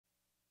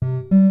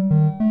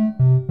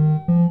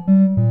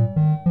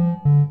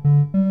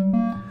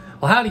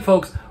Well, howdy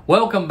folks,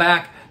 welcome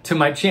back to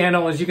my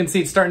channel. As you can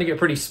see, it's starting to get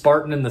pretty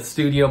Spartan in the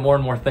studio. More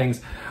and more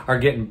things are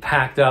getting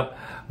packed up.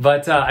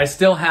 But I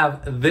still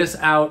have this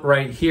out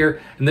right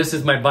here, and this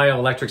is my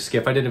Bioelectric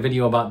Skiff. I did a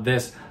video about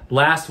this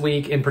last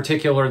week, in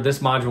particular, this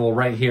module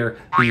right here,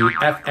 the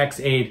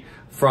FX8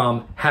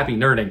 from Happy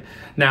Nerding.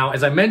 Now,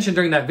 as I mentioned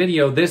during that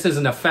video, this is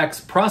an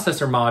effects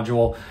processor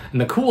module, and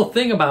the cool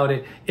thing about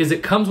it is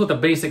it comes with a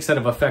basic set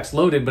of effects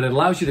loaded, but it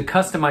allows you to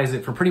customize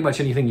it for pretty much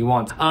anything you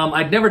want.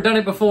 I'd never done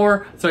it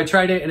before, so I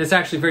tried it, and it's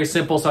actually very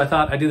simple, so I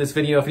thought I'd do this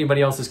video if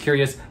anybody else is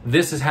curious.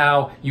 This is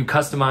how you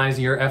customize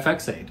your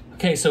FX8.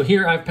 Okay, so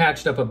here I've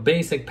patched up a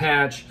basic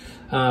patch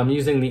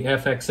using the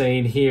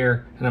FX8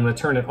 here, and I'm gonna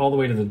turn it all the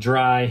way to the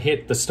dry,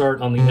 hit the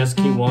start on the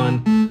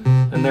SQ1,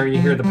 and there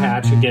you hear the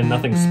patch. Again,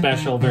 nothing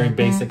special, very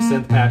basic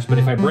synth patch, but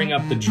if I bring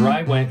up the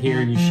dry wet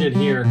here, you should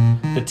hear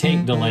the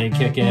tape delay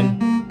kick in.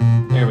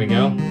 There we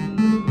go.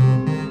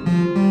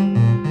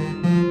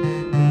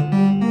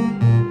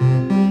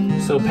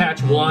 So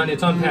patch 1,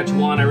 it's on patch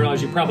 1. I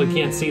realize you probably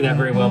can't see that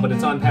very well, but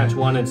it's on patch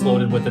 1, it's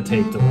loaded with the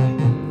tape delay.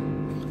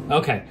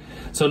 Okay,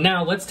 so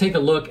now let's take a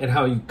look at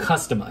how you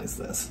customize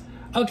this.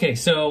 Okay,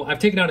 so I've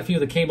taken out a few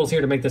of the cables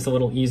here to make this a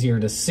little easier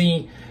to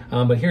see,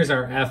 but here's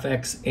our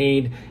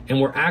FX8,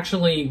 and we're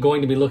actually going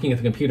to be looking at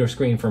the computer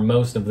screen for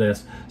most of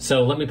this.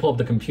 So let me pull up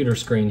the computer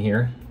screen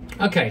here.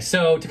 Okay,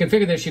 so to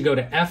configure this, you go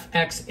to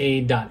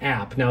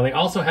fxa.app. Now they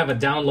also have a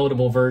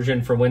downloadable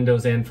version for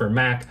Windows and for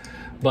Mac,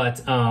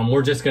 but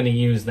we're just gonna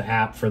use the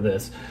app for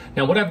this.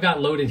 Now what I've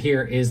got loaded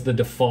here is the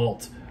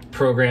default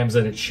programs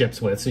that it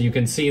ships with. So you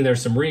can see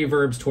there's some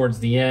reverbs towards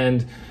the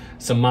end,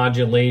 some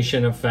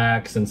modulation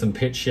effects and some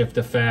pitch shift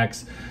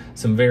effects,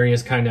 some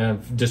various kind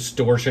of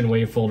distortion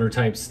wave folder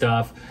type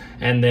stuff,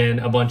 and then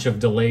a bunch of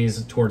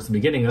delays towards the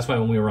beginning. That's why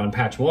when we were on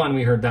patch 1,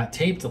 we heard that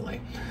tape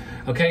delay.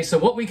 Okay, so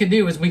what we can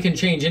do is we can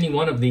change any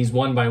one of these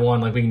one by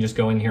one, like we can just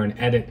go in here and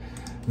edit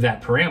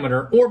that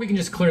parameter, or we can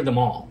just clear them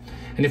all.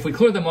 And if we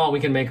clear them all, we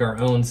can make our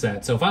own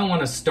set. So if I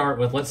want to start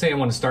with, let's say I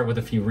want to start with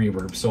a few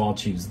reverbs. So I'll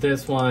choose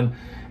this one,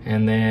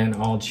 and then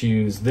I'll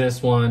choose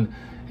this one,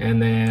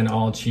 and then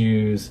I'll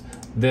choose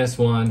this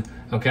one.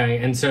 Okay,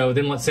 and so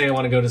then let's say I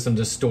want to go to some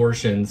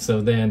distortion.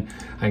 So then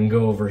I can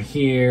go over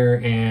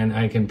here and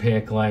I can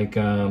pick like,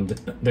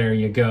 there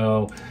you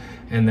go.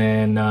 And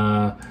then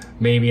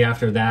maybe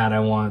after that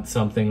I want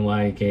something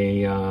like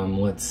a,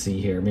 let's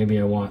see here, maybe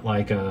I want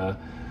like a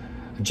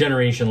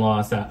generation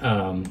loss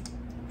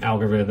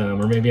algorithm,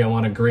 or maybe I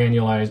want a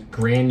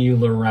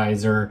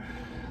granularizer.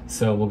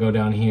 So we'll go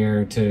down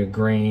here to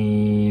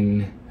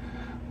grain.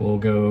 We'll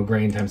go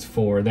grain times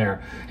 4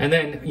 there. And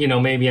then, you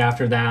know, maybe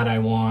after that I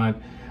want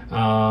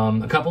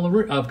a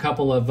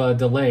couple of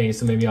delays.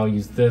 So maybe I'll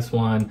use this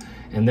one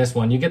and this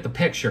one. You get the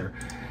picture.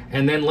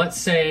 And then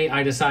let's say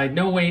I decide,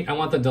 no, wait, I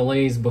want the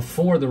delays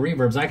before the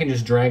reverbs. I can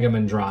just drag them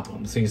and drop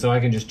them. See, so I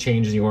can just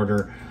change the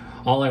order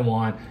all I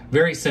want.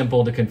 Very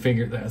simple to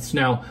configure this.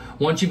 Now,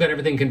 once you've got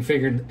everything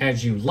configured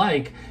as you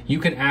like, you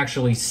can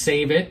actually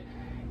save it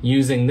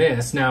using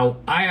this. Now,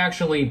 I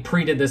actually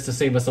pre-did this to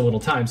save us a little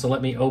time. So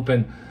let me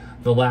open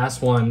the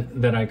last one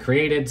that I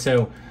created.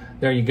 So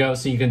there you go.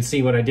 So you can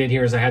see what I did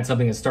here is I had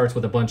something that starts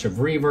with a bunch of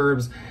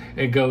reverbs.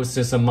 It goes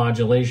to some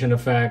modulation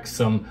effects,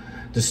 some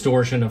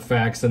distortion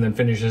effects, and then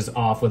finishes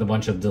off with a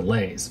bunch of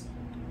delays.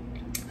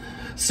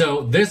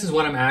 So this is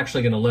what I'm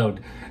actually going to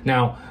load.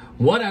 Now,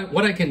 what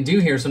I can do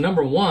here, so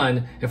number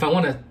one, if I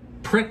want to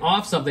print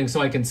off something so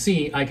I can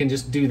see, I can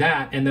just do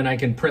that, and then I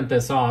can print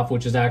this off,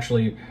 which is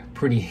actually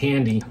pretty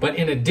handy. But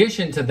in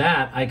addition to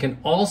that, I can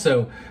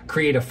also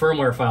create a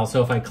firmware file.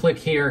 So if I click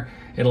here,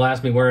 it'll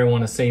ask me where I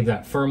want to save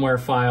that firmware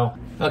file.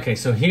 Okay,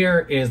 so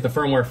here is the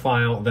firmware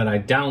file that I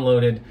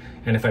downloaded,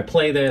 and if I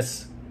play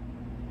this,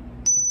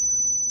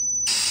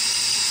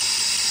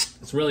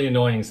 it's really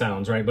annoying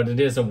sounds, right? But it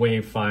is a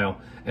wave file,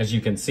 as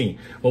you can see.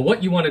 Well,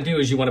 what you want to do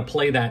is you want to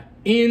play that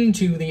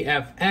into the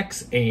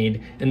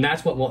FX8, and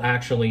that's what will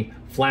actually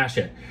flash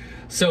it.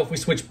 So if we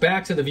switch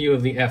back to the view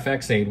of the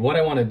FX8, what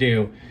I want to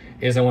do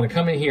is I want to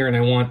come in here and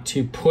I want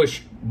to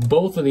push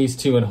both of these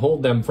two and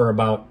hold them for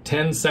about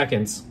 10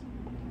 seconds.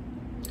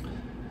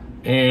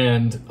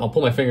 And I'll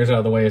pull my fingers out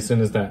of the way as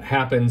soon as that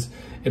happens.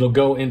 It'll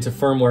go into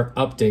firmware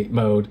update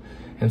mode.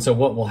 And so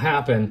what will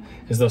happen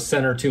is those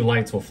center 2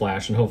 lights will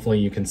flash, and hopefully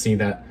you can see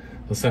that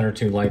the center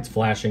 2 lights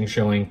flashing,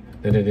 showing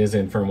that it is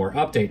in firmware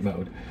update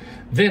mode.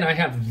 Then I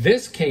have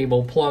this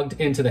cable plugged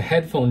into the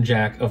headphone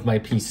jack of my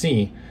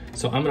PC.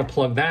 So I'm gonna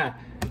plug that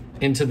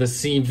into the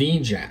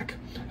CV jack,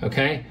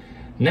 okay?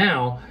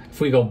 Now, if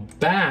we go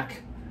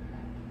back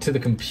to the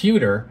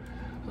computer,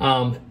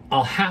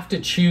 I'll have to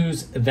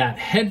choose that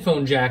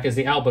headphone jack as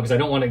the output because I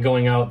don't want it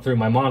going out through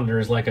my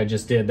monitors like I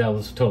just did. That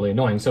was totally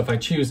annoying. So if I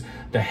choose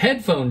the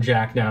headphone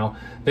jack now,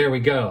 there we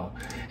go.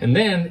 And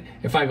then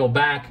if I go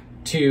back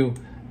to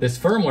this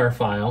firmware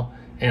file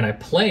and I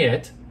play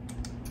it,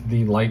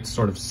 the lights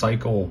sort of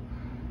cycle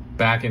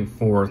back and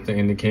forth to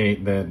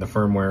indicate that the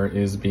firmware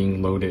is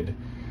being loaded.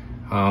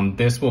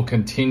 This will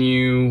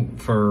continue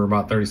for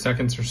about 30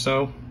 seconds or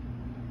so.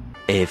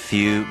 A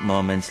few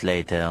moments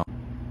later.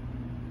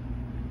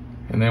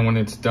 And then when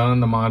it's done,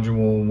 the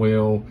module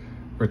will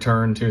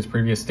return to its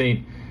previous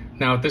state.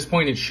 Now at this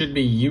point it should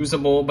be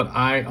usable, but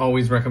I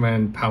always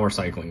recommend power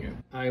cycling it.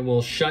 I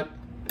will shut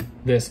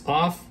this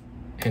off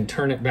and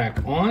turn it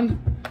back on.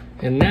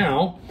 And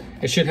now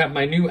it should have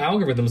my new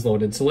algorithms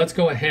loaded. So let's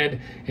go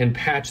ahead and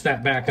patch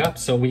that back up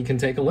so we can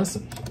take a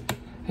listen.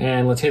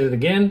 And let's hit it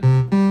again.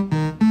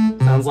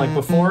 Sounds like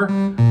before.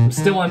 I'm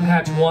still on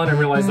patch 1. I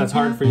realize that's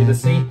hard for you to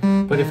see.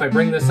 But if I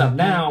bring this up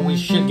now, we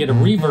should get a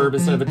reverb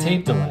instead of a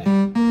tape delay.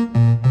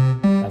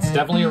 That's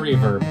definitely a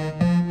reverb.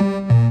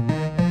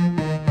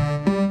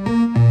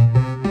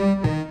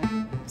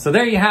 So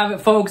there you have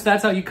it, folks.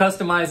 That's how you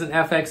customize an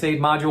FX8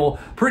 module.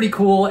 Pretty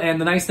cool. And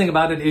the nice thing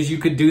about it is you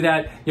could do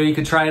that. You know, you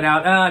could try it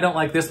out. I don't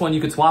like this one. You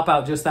could swap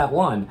out just that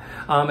one.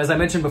 As I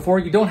mentioned before,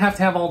 you don't have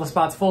to have all the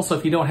spots full. So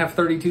if you don't have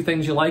 32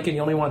 things you like and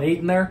you only want 8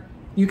 in there,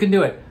 you can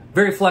do it.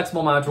 Very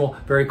flexible module,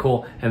 very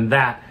cool. And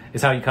that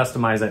is how you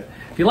customize it.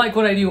 If you like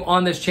what I do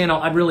on this channel,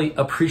 I'd really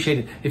appreciate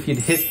it if you'd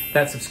hit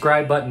that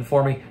subscribe button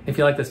for me. If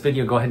you like this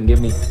video, go ahead and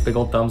give me a big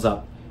old thumbs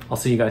up. I'll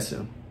see you guys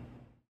soon.